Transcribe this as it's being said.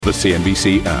The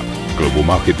CNBC app. Global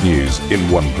market news in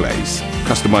one place.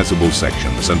 Customizable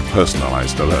sections and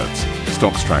personalized alerts.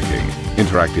 Stocks tracking,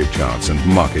 interactive charts and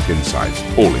market insights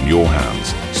all in your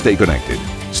hands. Stay connected.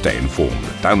 Stay informed.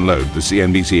 Download the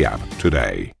CNBC app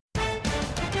today.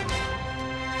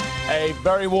 A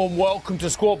very warm welcome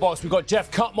to Squawk Box. We've got Jeff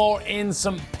Cutmore in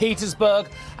St. Petersburg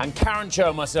and Karen Cho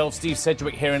and myself, Steve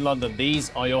Sedgwick, here in London.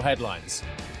 These are your headlines.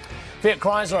 Fiat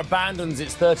Chrysler abandons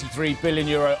its €33 billion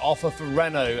offer for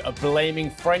Renault,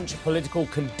 blaming French political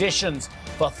conditions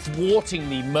for thwarting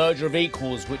the merger of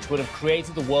equals, which would have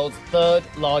created the world's third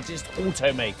largest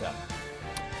automaker.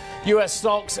 US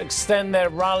stocks extend their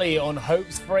rally on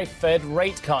hopes for a Fed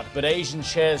rate cut, but Asian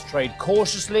shares trade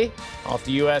cautiously after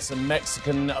US and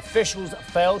Mexican officials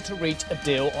failed to reach a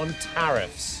deal on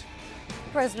tariffs.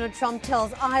 President Trump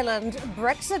tells Ireland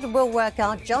Brexit will work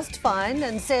out just fine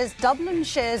and says Dublin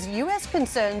shares US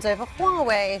concerns over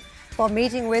Huawei while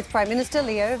meeting with Prime Minister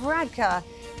Leo Varadkar.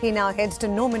 He now heads to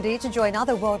Normandy to join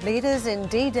other world leaders in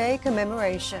D-Day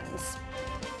commemorations.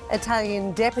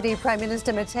 Italian Deputy Prime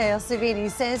Minister Matteo Salvini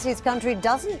says his country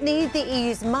doesn't need the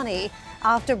EU's money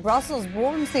after Brussels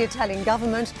warns the Italian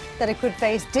government that it could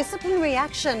face disciplinary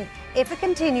action if it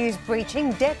continues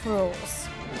breaching debt rules.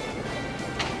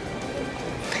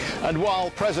 And while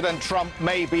President Trump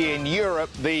may be in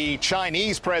Europe, the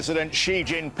Chinese President Xi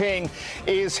Jinping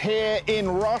is here in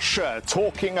Russia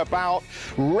talking about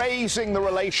raising the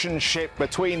relationship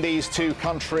between these two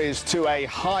countries to a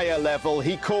higher level.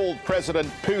 He called President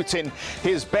Putin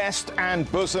his best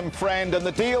and bosom friend, and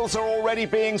the deals are already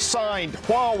being signed.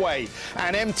 Huawei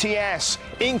and MTS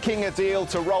inking a deal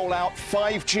to roll out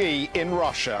 5G in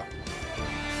Russia.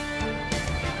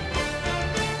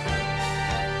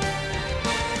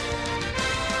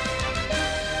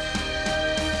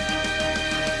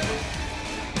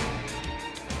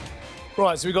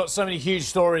 Right, so we've got so many huge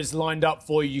stories lined up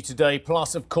for you today.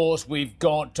 Plus, of course, we've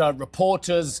got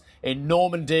reporters in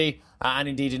Normandy and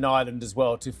indeed in Ireland as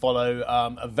well to follow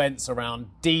events around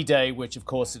D-Day, which, of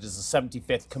course, it is the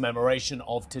 75th commemoration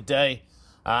of today.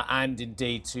 And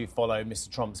indeed to follow Mr.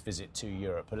 Trump's visit to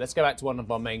Europe. But let's go back to one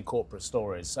of our main corporate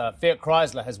stories. Fiat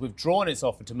Chrysler has withdrawn its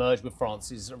offer to merge with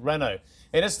France's Renault.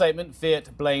 In a statement,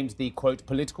 Fiat blamed the, quote,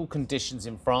 political conditions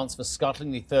in France for scuttling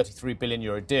the €33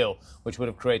 billion deal, which would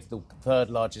have created the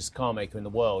third largest car maker in the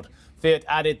world. Fiat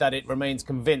added that it remains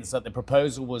convinced that the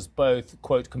proposal was both,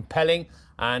 quote, compelling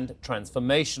and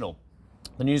transformational.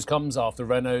 The news comes after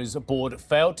Renault's board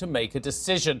failed to make a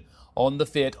decision on the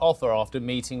Fiat offer after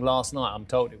meeting last night. I'm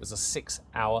told it was a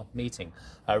 6-hour meeting.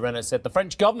 Renault said the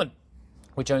French government,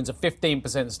 which owns a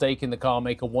 15% stake in the car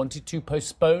maker, wanted to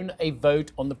postpone a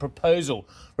vote on the proposal.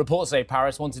 Reports say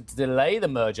Paris wanted to delay the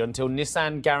merger until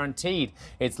Nissan guaranteed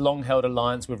its long-held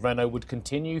alliance with Renault would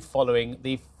continue following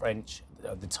the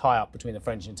tie-up between the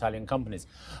French and Italian companies.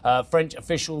 French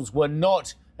officials were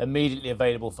not immediately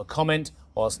available for comment,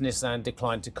 whilst Nissan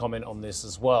declined to comment on this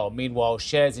as well. Meanwhile,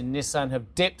 shares in Nissan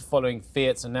have dipped following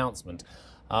Fiat's announcement.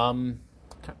 Right,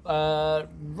 are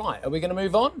we going to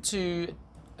move on to...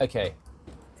 Okay.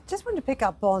 Just wanted to pick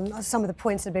up on some of the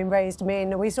points that have been raised. I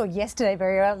mean, we saw yesterday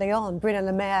very early on Bruno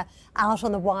Le Maire out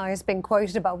on the wires being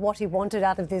quoted about what he wanted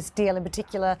out of this deal. In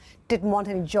particular, didn't want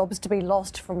any jobs to be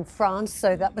lost from France.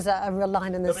 So that was a real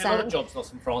line in the sand. There'll be a lot of jobs lost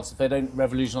from France if they don't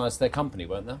revolutionise their company,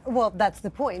 won't there? Well, that's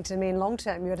the point. I mean, long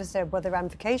term, you understand what the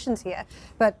ramifications here.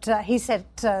 But he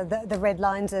set the red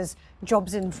lines as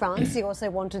jobs in France. He also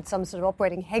wanted some sort of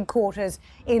operating headquarters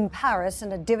in Paris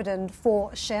and a dividend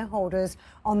for shareholders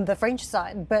on the French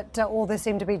side. But all this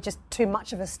seemed to be just too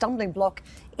much of a stumbling block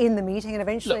in the meeting, and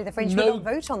eventually the French would not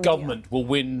vote on the deal. No government will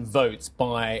win votes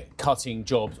by cutting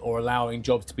jobs or allowing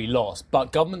jobs to be lost,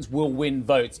 but governments will win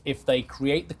votes if they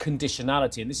create the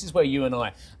conditionality. And this is where you and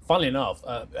I, funnily enough,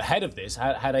 ahead of this,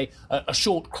 had a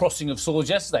short crossing of swords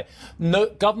yesterday. No,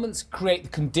 governments create the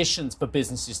conditions for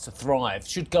businesses to thrive.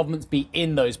 Should governments be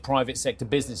in those private sector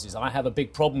businesses? I have a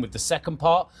big problem with the second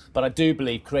part, but I do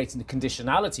believe creating the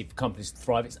conditionality for companies to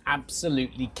thrive is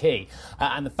absolutely key.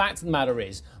 And the fact of the matter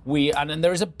is, and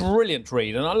there is a brilliant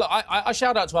read, and I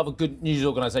shout out to other good news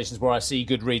organisations where I see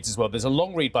good reads as well. There's a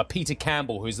long read by Peter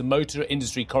Campbell, who is the motor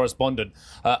industry correspondent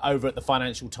over at the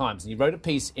Financial Times, and he wrote a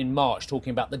piece in March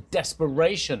talking about the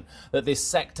desperation that this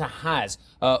sector has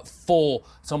for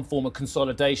some form of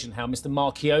consolidation, how Mr.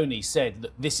 Marchioni said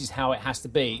that this is how it has to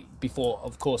be before,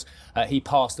 of course, he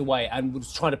passed away, and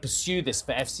was trying to pursue this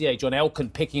for FCA. John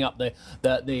Elkann picking up the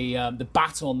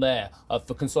baton there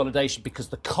for consolidation because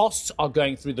the costs are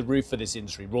going through the roof for this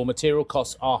industry. Raw material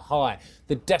costs are high.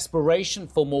 The desperation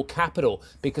for more capital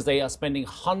because they are spending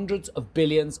hundreds of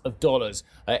billions of dollars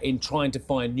in trying to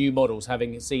find new models,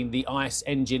 having seen the ICE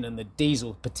engine and the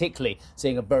diesel particularly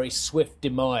seeing a very swift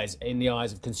demise in the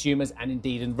eyes of consumers and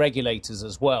indeed in regulators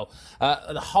as well.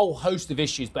 A whole host of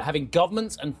issues, but having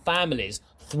governments and families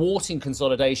thwarting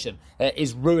consolidation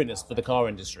is ruinous for the car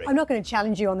industry. I'm not going to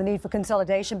challenge you on the need for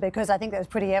consolidation because I think that was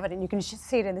pretty evident. You can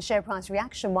see it in the share price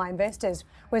reaction why investors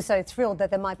were so thrilled that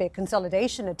there might be a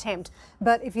consolidation attempt.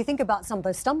 But if you think about some of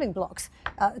those stumbling blocks,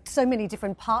 so many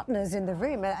different partners in the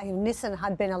room. Nissan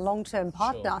had been a long-term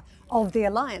partner of the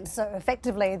alliance. So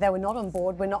effectively, they were not on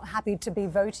board. We're not happy to be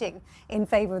voting in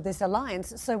favour of this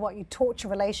alliance. So what, you torch a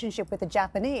relationship with the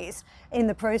Japanese in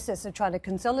the process of trying to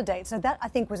consolidate. So that, I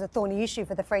think, was a thorny issue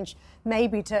for the French,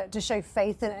 maybe to show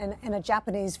faith in a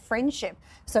Japanese friendship.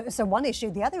 So one issue.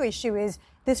 The other issue is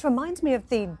this reminds me of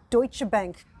the Deutsche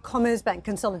Bank, Commerzbank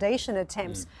consolidation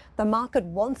attempts. The market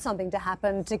wants something to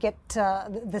happen to get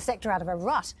the sector out of a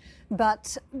rut.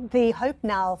 But the hope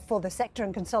now for the sector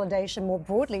and consolidation more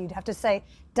broadly, you'd have to say,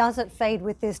 does it fade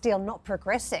with this deal not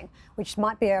progressing, which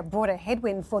might be a broader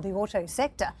headwind for the auto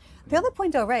sector? The other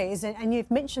point I'll raise, and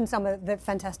you've mentioned some of the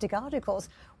fantastic articles,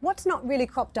 what's not really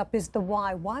cropped up is the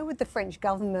why. Why would the French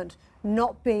government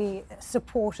not be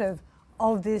supportive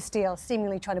of this deal,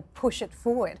 seemingly trying to push it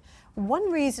forward?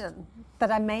 One reason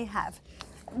that I may have,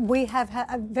 we have had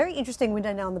a very interesting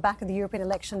window now on the back of the European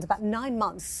elections, about 9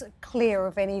 months clear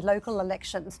of any local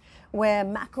elections, where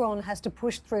Macron has to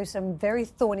push through some very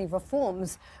thorny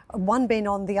reforms, one being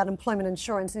on the unemployment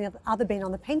insurance and the other being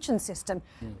on the pension system.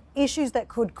 Issues that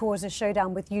could cause a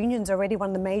showdown with unions. Already one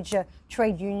of the major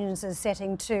trade unions is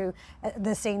setting to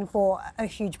the scene for a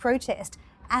huge protest.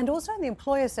 And also on the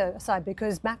employer side,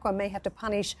 because Macron may have to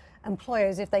punish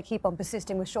employers if they keep on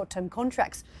persisting with short-term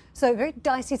contracts. So a very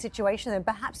dicey situation, and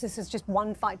perhaps this is just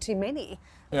one fight too many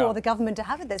for the government to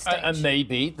have at this stage. And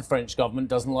maybe the French government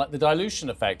doesn't like the dilution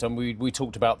effect. And we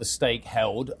talked about the stake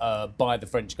held by the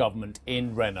French government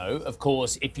in Renault. Of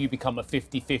course, if you become a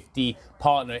 50-50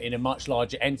 partner in a much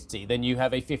larger entity, then you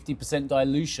have a 50%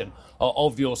 dilution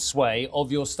of your sway,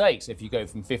 of your stakes. If you go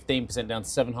from 15% down to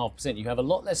 7.5%, you have a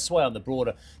lot less sway on the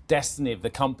broader destiny of the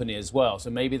company as well. So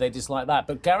maybe they dislike that.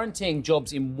 But guaranteeing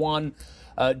jobs in one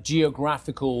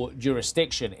geographical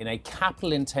jurisdiction in a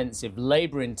capital-intensive,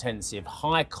 labour-intensive,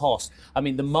 high-cost. I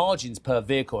mean, the margins per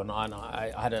vehicle, and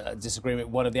I had a disagreement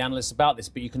with one of the analysts about this,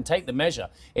 but you can take the measure.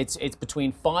 It's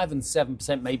between 5 and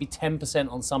 7%, maybe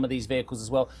 10% on some of these vehicles as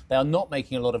well. They are not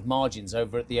making a lot of margins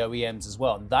over at the OEMs as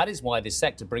well. And that is why this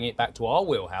sector, bringing it back to our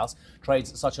wheelhouse, trades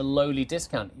at such a lowly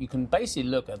discount. You can basically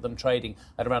look at them trading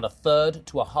at around a third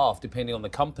to a half, depending on the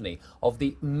company, of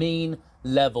the mean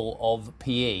level of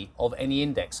PE of any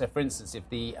index. So, for instance, if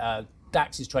the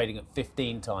DAX is trading at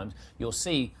 15 times, you'll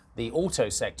see the auto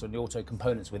sector and the auto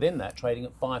components within that trading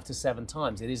at 5 to 7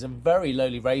 times. It is a very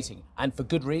lowly rating, and for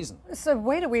good reason. So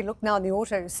where do we look now in the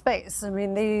auto space? I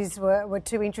mean, these were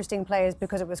two interesting players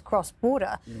because it was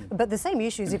cross-border, but the same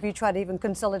issues, if you try to even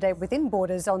consolidate within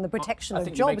borders on the protection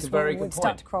of jobs, would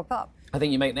start to crop up. I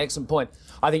think you make an excellent point.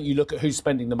 I think you look at who's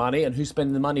spending the money and who's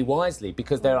spending the money wisely,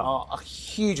 because there are a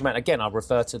huge amount. Again, I'll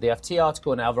refer to the FT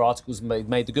article, and other articles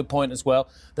made the good point as well,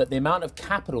 that the amount of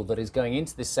capital that is going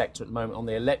into this sector at the moment on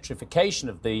the electrification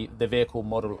of the vehicle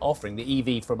model offering,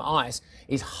 the EV from ICE,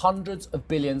 is hundreds of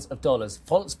billions of dollars.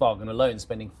 Volkswagen alone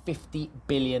spending $50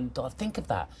 billion. Think of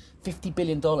that. $50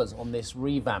 billion on this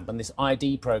revamp and this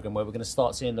ID program where we're going to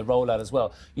start seeing the rollout as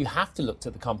well. You have to look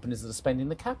to the companies that are spending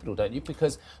the capital, don't you?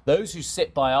 Because those who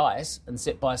sit by ICE and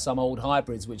sit by some old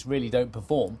hybrids which really don't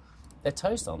perform, they're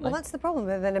toast, aren't they? Well, that's the problem.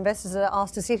 Then investors are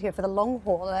asked to sit here for the long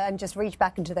haul and just reach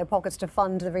back into their pockets to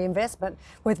fund the reinvestment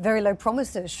with very low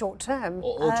promises short term.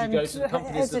 Or do you go to the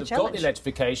companies that have got the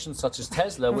electrification, such as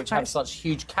Tesla, which have such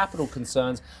huge capital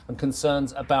concerns and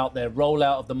concerns about their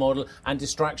rollout of the model and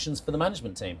distractions for the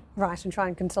management team? Right, and try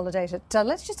and consolidate it.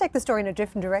 Let's just take the story in a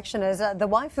different direction, as the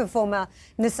wife of former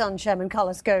Nissan chairman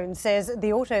Carlos Ghosn says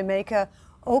the automaker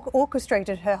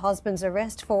orchestrated her husband's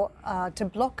arrest to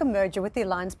block a merger with the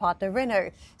alliance partner Renault.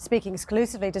 Speaking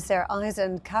exclusively to Sarah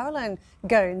Eisen, Caroline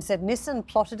Ghosn said Nissan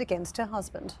plotted against her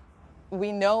husband.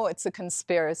 We know it's a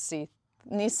conspiracy.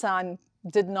 Nissan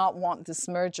did not want this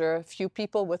merger. A few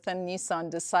people within Nissan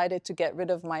decided to get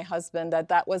rid of my husband,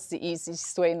 that was the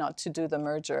easiest way not to do the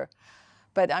merger.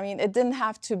 But, I mean, it didn't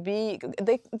have to be.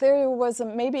 There was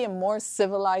maybe a more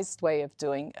civilized way of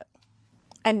doing it.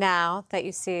 And now that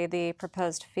you see the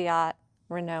proposed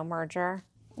Fiat-Renault merger,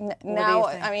 now,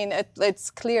 I mean,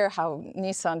 it's clear how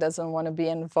Nissan doesn't want to be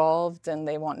involved and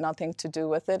they want nothing to do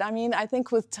with it. I mean, I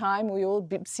think with time we will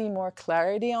see more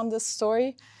clarity on this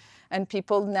story, and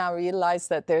people now realize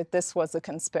that this was a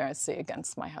conspiracy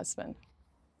against my husband.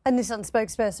 A Nissan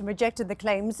spokesperson rejected the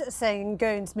claims, saying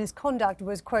Ghosn's misconduct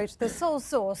was, quote, the sole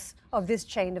source of this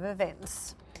chain of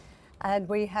events. And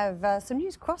we have some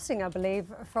news crossing, I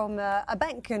believe, from a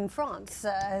bank in France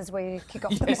as we kick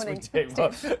off the morning. Yes, we do.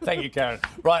 Well, thank you, Karen.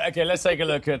 Right, OK, let's take a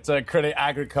look at Crédit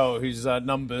Agricole, whose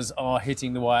numbers are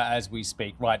hitting the wire as we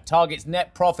speak. Right, targets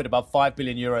net profit above 5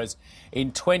 billion euros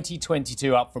in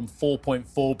 2022, up from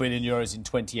 4.4 billion euros in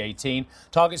 2018.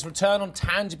 Targets return on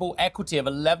tangible equity of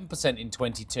 11% in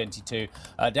 2022,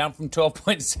 down from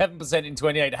 12.7% in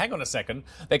 2018. Hang on a second.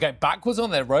 They go backwards on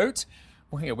their road.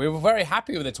 Well, yeah, we were very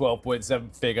happy with the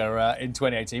 12.7 figure in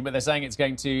 2018, but they're saying it's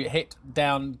going to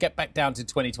get back down to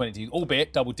 2022,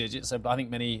 albeit double digits. So I think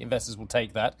many investors will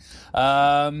take that.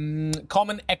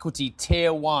 Common equity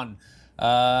tier 1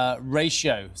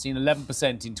 ratio seen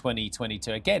 11% in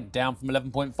 2022, again down from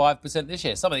 11.5% this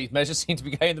year. Some of these measures seem to be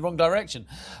going in the wrong direction.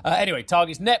 Anyway,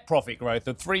 targets net profit growth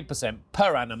of 3%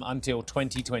 per annum until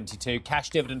 2022. Cash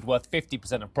dividend worth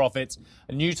 50% of profits.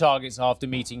 New targets after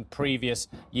meeting previous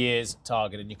year's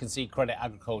target. And you can see Crédit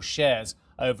Agricole shares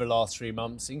over the last 3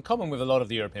 months, in common with a lot of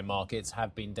the European markets,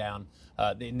 have been down,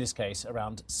 in this case,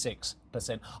 around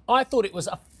 6%. I thought it was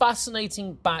a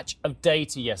fascinating batch of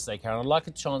data yesterday, Karen. I'd like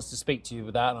a chance to speak to you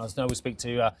with that, and I know we'll speak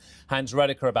to Hans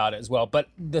Redeker about it as well. But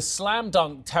the slam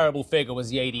dunk terrible figure was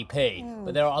the ADP.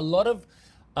 But there are a lot of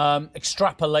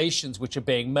extrapolations which are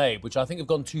being made, which I think have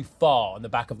gone too far on the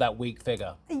back of that weak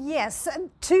figure. Yes,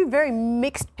 two very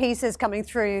mixed pieces coming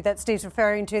through that Steve's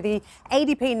referring to. The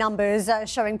ADP numbers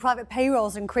showing private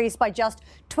payrolls increased by just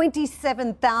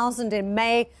 27,000 in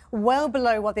May, well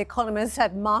below what the economists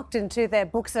had marked into their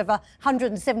books of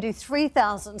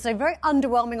 173,000. So very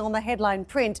underwhelming on the headline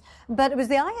print. But it was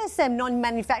the ISM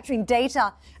non-manufacturing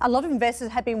data a lot of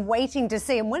investors had been waiting to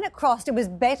see. And when it crossed, it was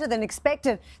better than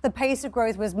expected. The pace of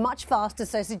growth was much faster,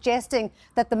 so suggesting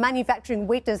that the manufacturing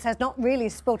weakness has not really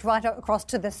spilt right across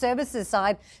to the services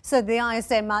side. So the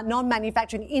ISM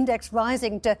non-manufacturing index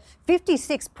rising to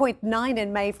 56.9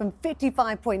 in May from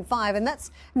 55.5. And that's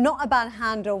not a bad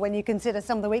handle when you consider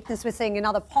some of the weakness we're seeing in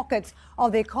other pockets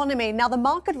of the economy. Now, the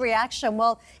market reaction,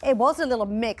 well, it was a little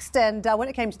mixed. And when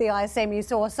it came to the ISM, you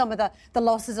saw some of the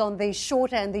losses on the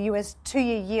short end, the US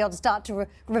 2-year yield start to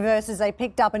reverse as they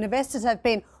picked up. And investors have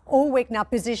been all week now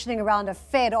positioning around a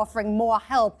Fed offering more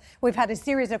help. We've had a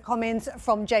series of comments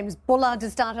from James Bullard to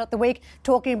start out the week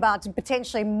talking about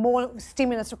potentially more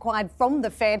stimulus required from the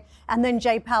Fed. And then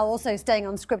Jay Powell also staying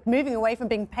on script, moving away from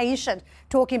being patient,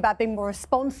 talking about being more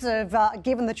responsive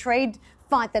given the trade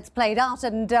fight that's played out.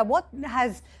 And what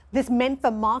has this meant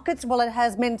for markets? Well, it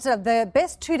has meant the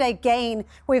best 2-day gain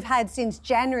we've had since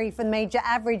January for major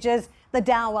averages. The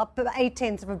Dow up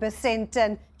 0.8%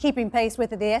 and keeping pace with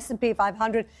the S&P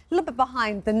 500, a little bit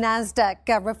behind the Nasdaq,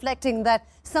 reflecting that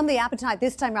some of the appetite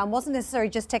this time around wasn't necessarily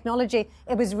just technology.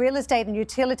 It was real estate and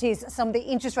utilities, some of the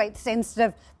interest rate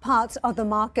sensitive parts of the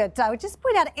market. I would just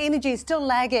point out energy is still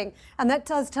lagging, and that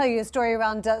does tell you a story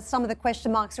around some of the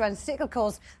question marks around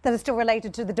cyclicals that are still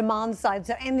related to the demand side.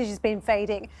 So energy's been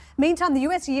fading. Meantime, the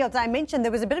US yields, I mentioned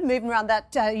there was a bit of movement around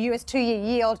that US 2-year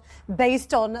yield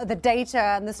based on the data.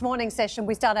 And this morning's session,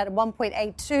 we started at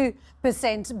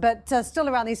 1.82%, but still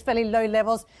around these fairly low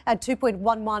levels at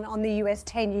 2.11 on the US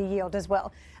 10-year yield as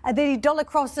well. The dollar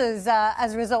crosses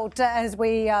as a result as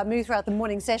we move throughout the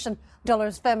morning session. Dollar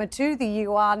is firmer to the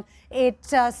yuan.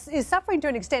 It is suffering to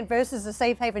an extent versus the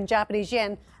safe haven Japanese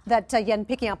yen. That yen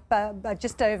picking up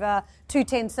just over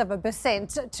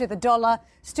 0.2% to the dollar.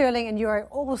 Sterling and euro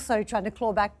also trying to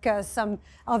claw back some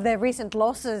of their recent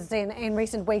losses in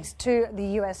recent weeks to the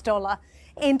US dollar.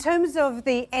 In terms of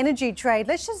the energy trade,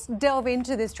 let's just delve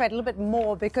into this trade a little bit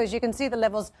more because you can see the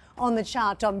levels on the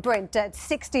chart on Brent. At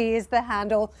 60 is the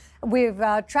handle. We've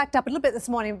tracked up a little bit this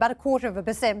morning, about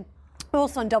 0.25%.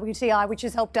 Also on WTI, which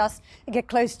has helped us get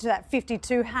close to that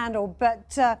 52 handle.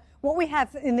 But what we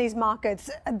have in these markets,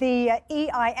 the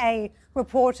EIA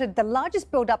reported the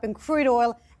largest build-up in crude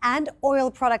oil and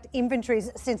oil product inventories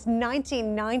since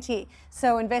 1990.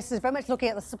 So investors very much looking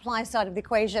at the supply side of the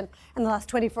equation in the last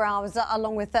 24 hours,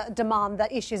 along with the demand,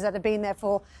 the issues that have been there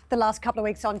for the last couple of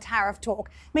weeks on tariff talk.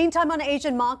 Meantime, on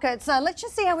Asian markets, let's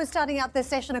just see how we're starting out this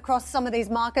session across some of these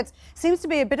markets. Seems to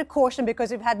be a bit of caution because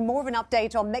we've had more of an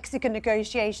update on Mexican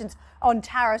negotiations on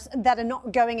tariffs that are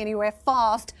not going anywhere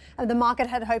fast. And the market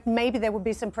had hoped maybe there would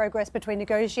be some progress between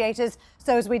negotiators.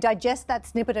 So as we digest that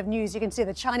snippet of news, you can see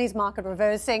the Chinese market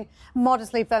reversing.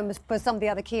 Modestly firm for some of the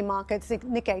other key markets. The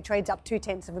Nikkei trades up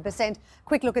 0.2%.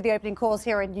 Quick look at the opening calls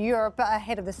here in Europe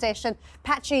ahead of the session.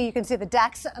 Patchy, you can see the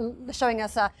DAX showing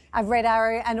us a red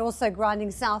arrow and also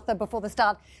grinding south before the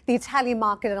start. The Italian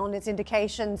market on its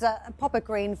indications, pop a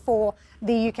green for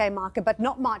the UK market, but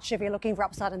not much if you're looking for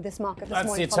upside in this market this morning.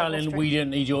 That's the Italian, we didn't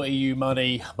need your EU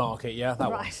money market, yeah?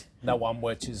 That right. that one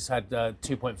which has had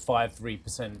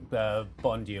 2.53%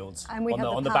 bond yields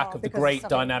on the back of the great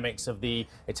dynamics of the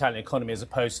Italian economy as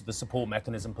opposed to the support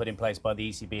mechanism put in place by the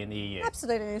ECB and the EU.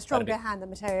 Absolutely, a stronger hand than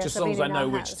Matteo Salvini. Just as long as I know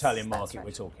which Italian market market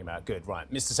we're talking about. Good,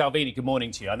 right. Mr. Salvini, good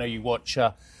morning to you. I know you watch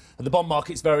the bond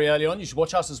markets very early on. You should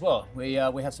watch us as well. We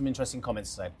have some interesting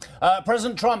comments to say.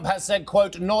 President Trump has said,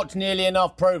 quote, not nearly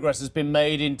enough progress has been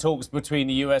made in talks between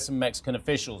the US and Mexican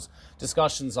officials.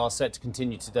 Discussions are set to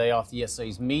continue today after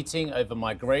yesterday's meeting over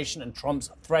migration and Trump's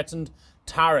threatened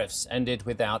tariffs ended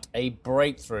without a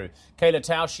breakthrough. Kayla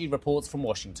Tausche reports from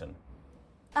Washington.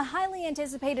 A highly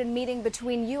anticipated meeting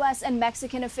between U.S. and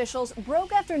Mexican officials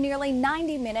broke after nearly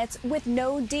 90 minutes with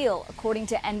no deal, according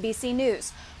to NBC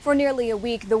News. For nearly a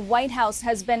week, the White House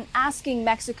has been asking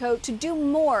Mexico to do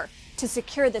more to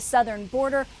secure the southern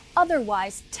border.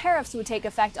 Otherwise, tariffs would take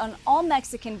effect on all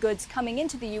Mexican goods coming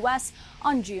into the U.S.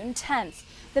 on June 10th.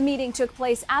 The meeting took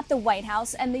place at the White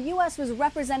House, and the U.S. was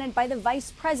represented by the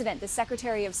Vice President, the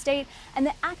Secretary of State, and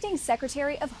the Acting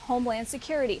Secretary of Homeland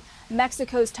Security.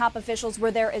 Mexico's top officials were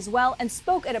there as well and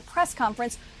spoke at a press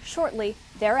conference shortly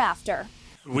thereafter.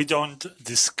 We don't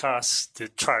discuss the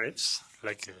tariffs,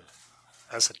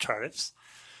 as a tariffs.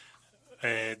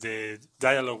 The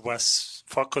dialogue was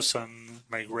focused on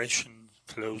migration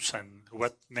flows and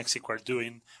what Mexico are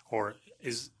doing or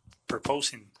is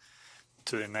proposing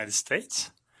to the United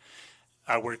States.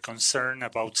 Our concern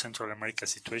about Central America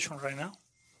situation right now.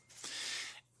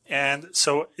 And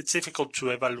so it's difficult to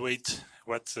evaluate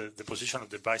what the position of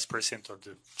the Vice President or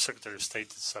the Secretary of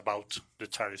State is about the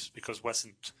tariffs because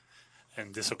wasn't,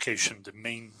 in this occasion, the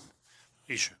main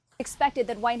issue. Expected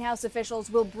that White House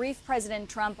officials will brief President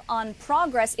Trump on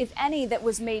progress, if any, that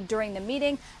was made during the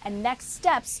meeting, and next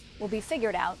steps will be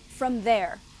figured out from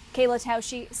there. Kayla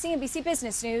Tausche, CNBC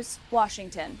Business News,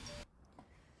 Washington.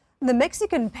 The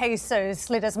Mexican peso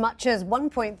slid as much as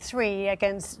 1.3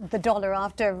 against the dollar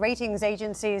after ratings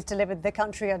agencies delivered the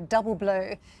country a double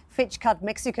blow. Fitch cut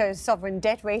Mexico's sovereign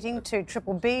debt rating to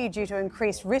BBB due to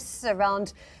increased risks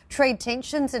around trade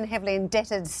tensions and heavily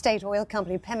indebted state oil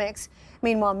company Pemex.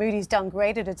 Meanwhile, Moody's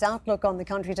downgraded its outlook on the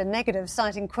country to negative,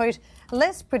 citing, quote,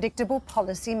 less predictable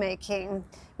policy making.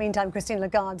 Meantime, Christine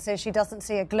Lagarde says she doesn't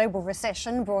see a global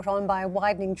recession brought on by a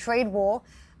widening trade war.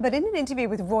 But in an interview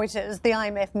with Reuters, the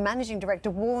IMF managing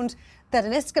director warned that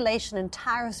an escalation in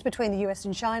tariffs between the US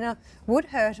and China would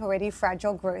hurt already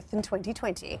fragile growth in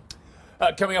 2020.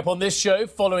 Coming up on this show,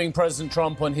 following President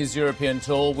Trump on his European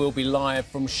tour, we'll be live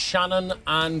from Shannon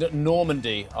and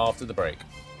Normandy after the break.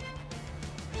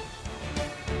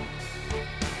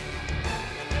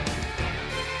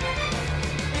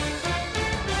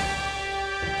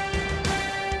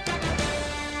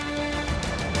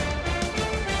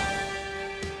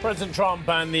 President Trump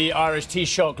and the Irish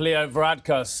Taoiseach Leo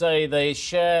Varadkar say they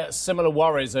share similar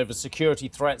worries over security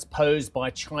threats posed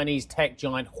by Chinese tech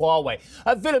giant Huawei.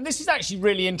 Willem, this is actually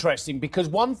really interesting because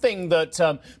one thing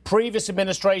that previous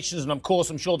administrations, and of course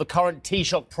I'm sure the current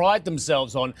Taoiseach pride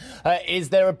themselves on, is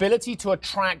their ability to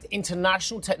attract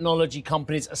international technology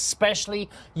companies, especially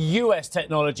US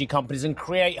technology companies, and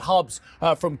create hubs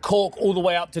from Cork all the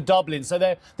way up to Dublin. So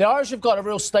the Irish have got a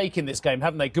real stake in this game,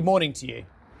 haven't they? Good morning to you.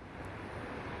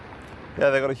 Yeah,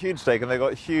 they've got a huge stake and they've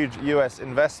got huge US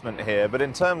investment here. But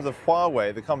in terms of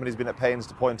Huawei, the company's been at pains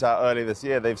to point out earlier this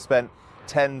year, they've spent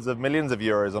tens of millions of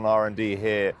euros on R&D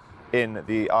here in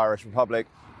the Irish Republic.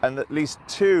 And at least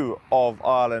two of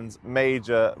Ireland's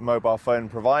major mobile phone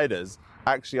providers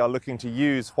actually are looking to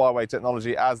use Huawei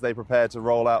technology as they prepare to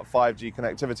roll out 5G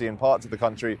connectivity in parts of the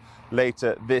country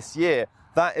later this year.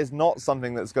 That is not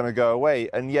something that's going to go away.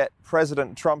 And yet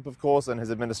President Trump, of course, and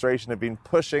his administration have been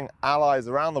pushing allies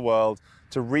around the world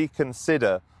to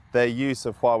reconsider their use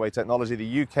of Huawei technology.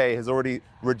 The UK has already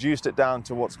reduced it down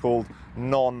to what's called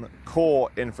non-core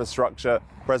infrastructure.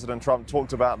 President Trump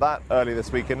talked about that earlier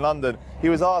this week in London. He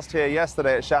was asked here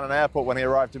yesterday at Shannon Airport when he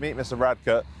arrived to meet Mr.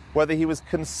 Varadkar whether he was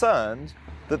concerned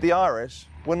that the Irish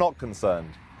were not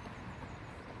concerned.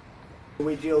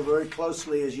 We deal very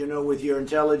closely, as you know, with your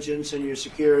intelligence and your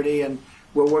security, and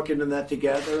we're working on that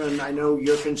together. And I know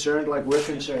you're concerned like we're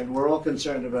concerned. We're all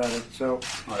concerned about it. So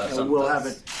we'll have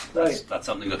it. Right. That's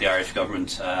something that the Irish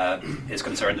government is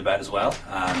concerned about as well.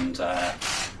 And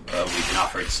we've been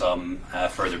offered some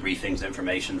further briefings,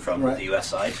 information from the US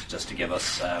side, just to give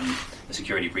us a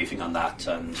security briefing on that.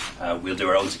 And we'll do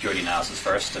our own security analysis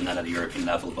first and then at a European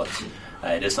level. But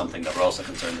it is something that we're also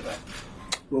concerned about.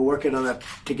 We're working on that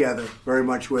together, very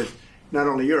much with not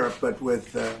only Europe, but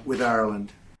with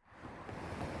Ireland.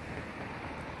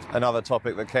 Another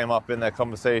topic that came up in their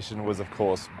conversation was, of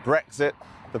course, Brexit.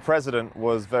 the president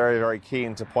was very, very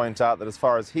keen to point out that as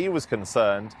far as he was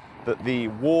concerned, that the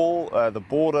wall, the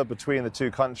border between the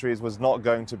two countries was not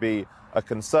going to be a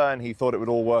concern. He thought it would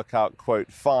all work out,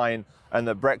 quote, fine, and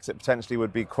that Brexit potentially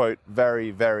would be, quote,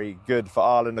 very, very good for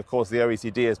Ireland. Of course, the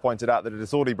OECD has pointed out that a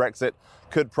disorderly Brexit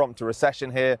could prompt a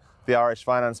recession here. The Irish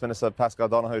Finance Minister, Pascal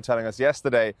Donohoe, telling us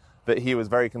yesterday that he was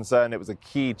very concerned it was a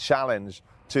key challenge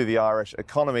to the Irish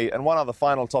economy. And one other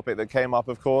final topic that came up,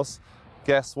 of course,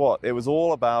 guess what? It was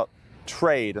all about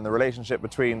trade and the relationship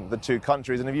between the two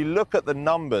countries. And if you look at the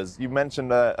numbers, you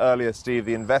mentioned earlier, Steve,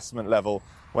 the investment level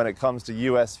when it comes to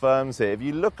US firms here. If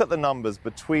you look at the numbers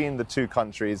between the two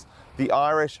countries, the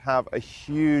Irish have a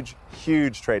huge,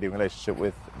 huge trading relationship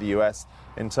with the US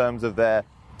in terms of their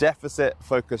deficit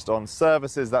focused on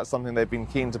services. That's something they've been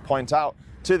keen to point out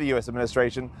to the US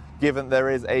administration, given there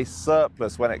is a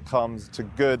surplus when it comes to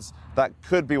goods. That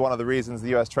could be one of the reasons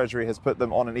the US Treasury has put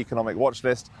them on an economic watch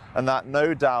list, and that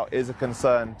no doubt is a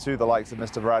concern to the likes of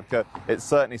Mr. Varadkar. It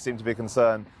certainly seemed to be a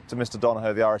concern to Mr.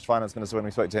 Donohoe, the Irish Finance Minister, when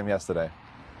we spoke to him yesterday.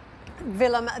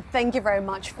 Willem, thank you very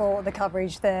much for the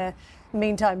coverage there.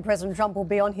 Meantime, President Trump will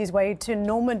be on his way to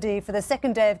Normandy for the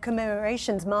second day of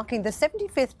commemorations marking the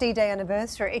 75th D-Day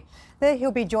anniversary. There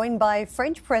he'll be joined by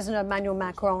French President Emmanuel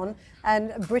Macron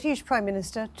and British Prime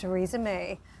Minister Theresa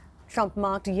May. Trump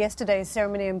marked yesterday's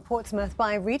ceremony in Portsmouth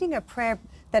by reading a prayer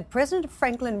that President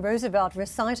Franklin Roosevelt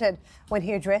recited when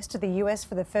he addressed to the US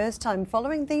for the first time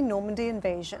following the Normandy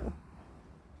invasion.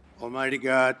 Almighty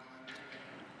God,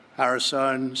 our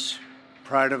sons,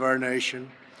 pride of our nation,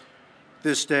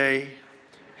 this day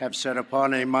have set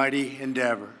upon a mighty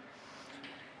endeavor,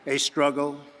 a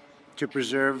struggle to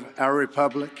preserve our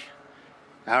republic,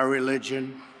 our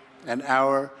religion, and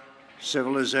our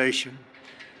civilization,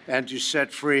 and to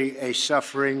set free a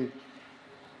suffering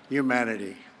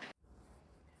humanity.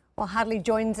 Well, Hadley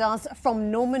joins us from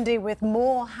Normandy with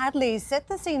more. Hadley, set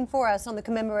the scene for us on the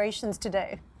commemorations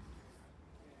today.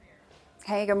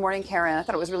 Hey, good morning, Karen. I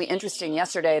thought it was really interesting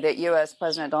yesterday that U.S.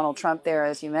 President Donald Trump there,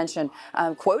 as you mentioned,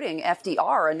 quoting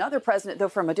FDR, another president, though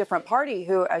from a different party,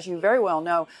 who, as you very well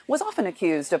know, was often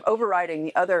accused of overriding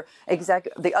the other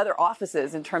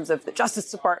offices in terms of the Justice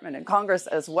Department and Congress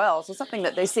as well. So something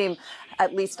that they seem,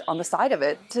 at least on the side of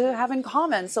it, to have in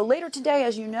common. So later today,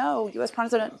 as you know, U.S.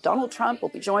 President Donald Trump will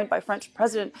be joined by French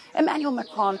President Emmanuel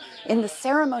Macron in the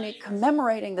ceremony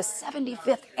commemorating the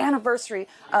 75th anniversary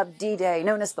of D-Day,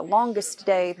 known as the longest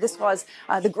day. This was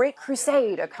the Great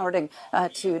Crusade, according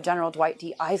to General Dwight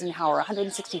D. Eisenhower.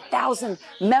 160,000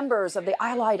 members of the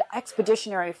Allied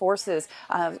Expeditionary Forces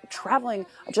traveling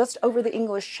just over the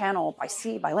English Channel by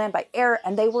sea, by land, by air,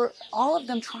 and they were all of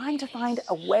them trying to find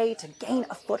a way to gain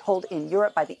a foothold in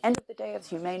Europe. By the end of the day,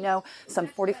 as you may know, some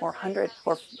 4,400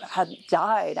 had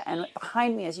died. And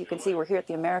behind me, as you can see, we're here at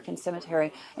the American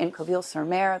Cemetery in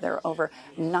Creville-sur-Mer. There are over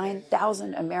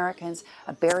 9,000 Americans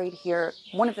buried here.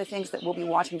 One of the things that we'll be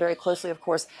watching very closely, of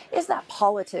course, is that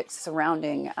politics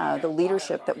surrounding the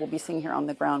leadership that we'll be seeing here on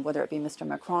the ground, whether it be Mr.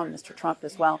 Macron, Mr. Trump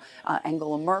as well,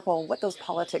 Angela Merkel, what those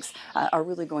politics are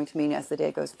really going to mean as the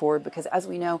day goes forward. Because as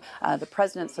we know, the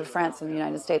presidents of France and the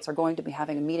United States are going to be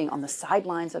having a meeting on the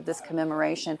sidelines of this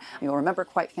commemoration. You'll remember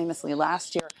quite famously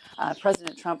last year,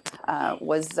 President Trump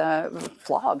was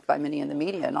flogged by many in the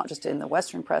media, not just in the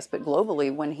Western press, but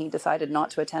globally, when he decided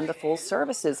not to attend the full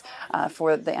services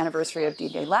for the anniversary of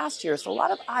D-Day last year. So a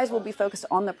lot of eyes will be focused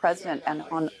on the president and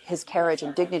on his carriage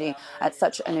and dignity at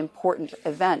such an important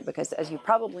event, because as you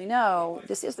probably know,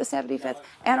 this is the 75th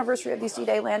anniversary of these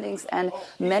D-Day landings, and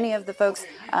many of the folks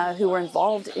who were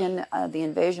involved in the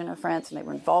invasion of France and they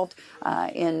were involved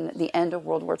in the end of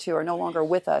World War II are no longer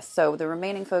with us. So the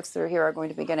remaining folks that are here are going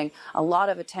to be getting a lot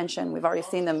of attention. We've already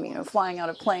seen them, flying out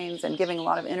of planes and giving a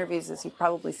lot of interviews, as you've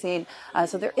probably seen.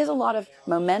 So there is a lot of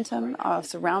momentum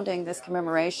surrounding this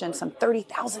commemoration. Some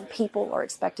 30,000 people are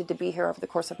expected to be here over the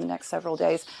course of the next several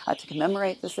days to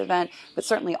commemorate this event. But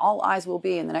certainly all eyes will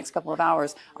be in the next couple of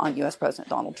hours on U.S. President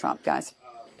Donald Trump, guys.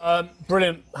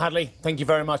 Brilliant, Hadley. Thank you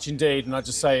very much indeed. And I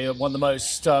just say one of the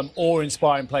most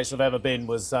awe-inspiring places I've ever been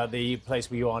was the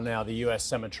place where you are now, the US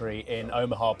Cemetery in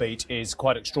Omaha Beach, is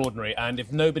quite extraordinary. And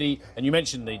if nobody, and you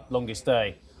mentioned The Longest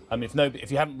Day,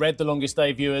 if you haven't read The Longest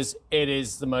Day, viewers, it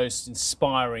is the most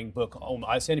inspiring book.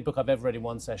 It's the only book I've ever read in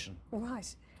one session. Right.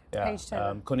 Yeah, Page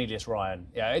 10. Cornelius Ryan.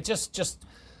 Yeah, it just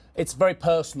it's a very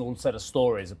personal set of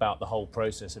stories about the whole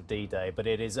process of D-Day, but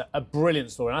it is a brilliant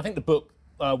story. And I think the book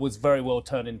was very well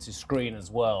turned into screen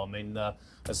as well. I mean, as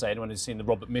I say, anyone who's seen the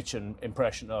Robert Mitchum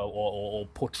impression or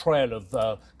portrayal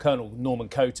of Colonel Norman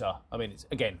Cotter, I mean, it's,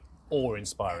 again,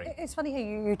 awe-inspiring. It's funny how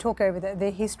you talk over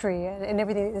the history and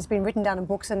everything that's been written down in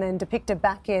books and then depicted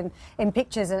back in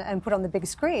pictures and put on the big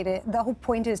screen. The whole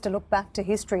point is to look back to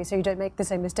history so you don't make the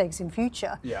same mistakes in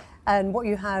future. Yeah. And what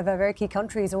you have are very key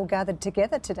countries all gathered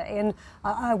together today. And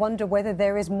I wonder whether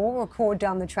there is more accord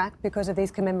down the track because of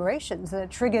these commemorations that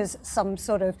triggers some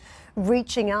sort of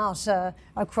reaching out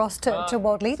across to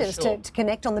world leaders sure. to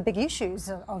connect on the big issues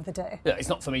of the day. Yeah, it's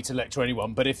not for me to lecture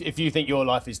anyone, but if you think your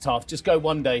life is tough, just go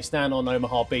one day, stand on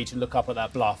Omaha Beach and look up at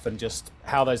that bluff and just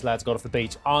how those lads got off the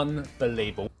beach.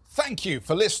 Unbelievable. Thank you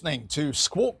for listening to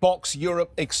Squawk Box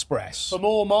Europe Express. For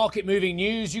more market-moving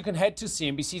news, you can head to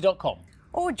cnbc.com.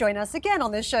 Or join us again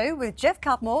on the show with Jeff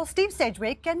Cutmore, Steve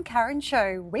Sedgwick and Karen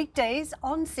Cho, weekdays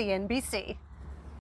on CNBC.